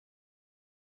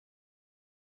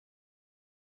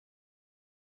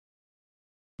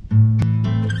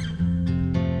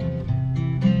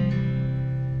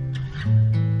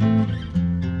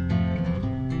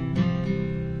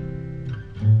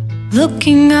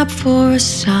looking up for a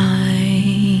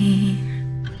sign,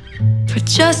 for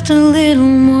just a little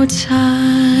more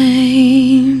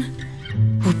time.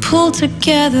 We'll pull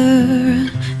together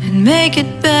and make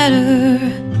it better.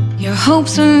 Your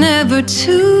hopes are never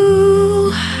too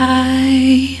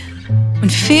high. When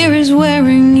fear is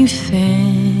wearing you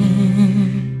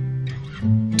thin,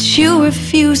 but you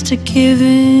refuse to give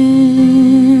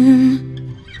in.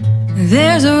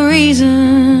 There's a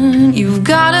reason you've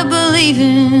gotta believe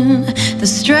in the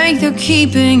strength you're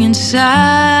keeping inside.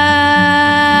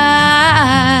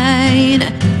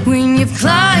 When you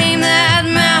climb that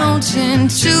mountain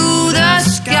to the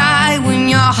sky, when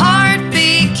your heart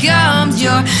becomes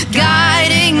your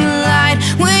guiding light,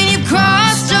 when you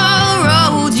cross the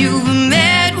road you've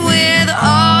met with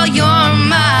all your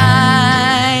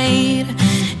might,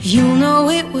 you'll know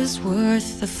it was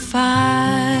worth the fight.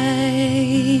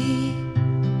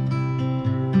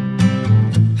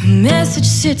 A message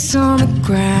sits on the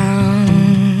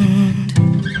ground.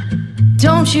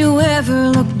 Don't you ever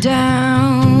look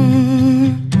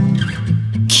down.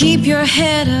 Keep your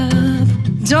head up,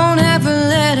 don't ever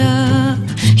let up.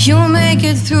 You'll make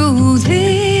it through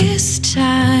this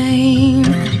time.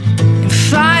 And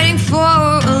fighting for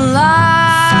a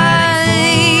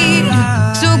life,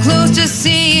 so close to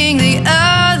seeing the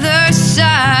other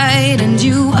side. And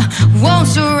you won't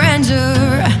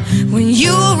surrender when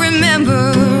you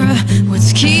remember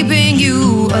what's keeping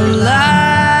you alive.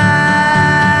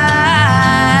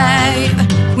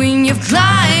 When you've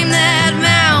climbed that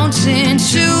mountain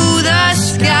to the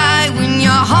sky, when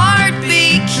your heart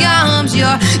becomes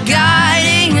your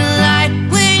guiding light,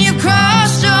 when you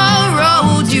cross the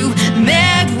road you've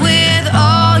met with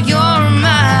all your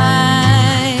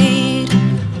might,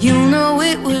 you know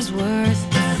it was worth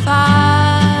the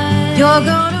fight. You're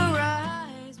gonna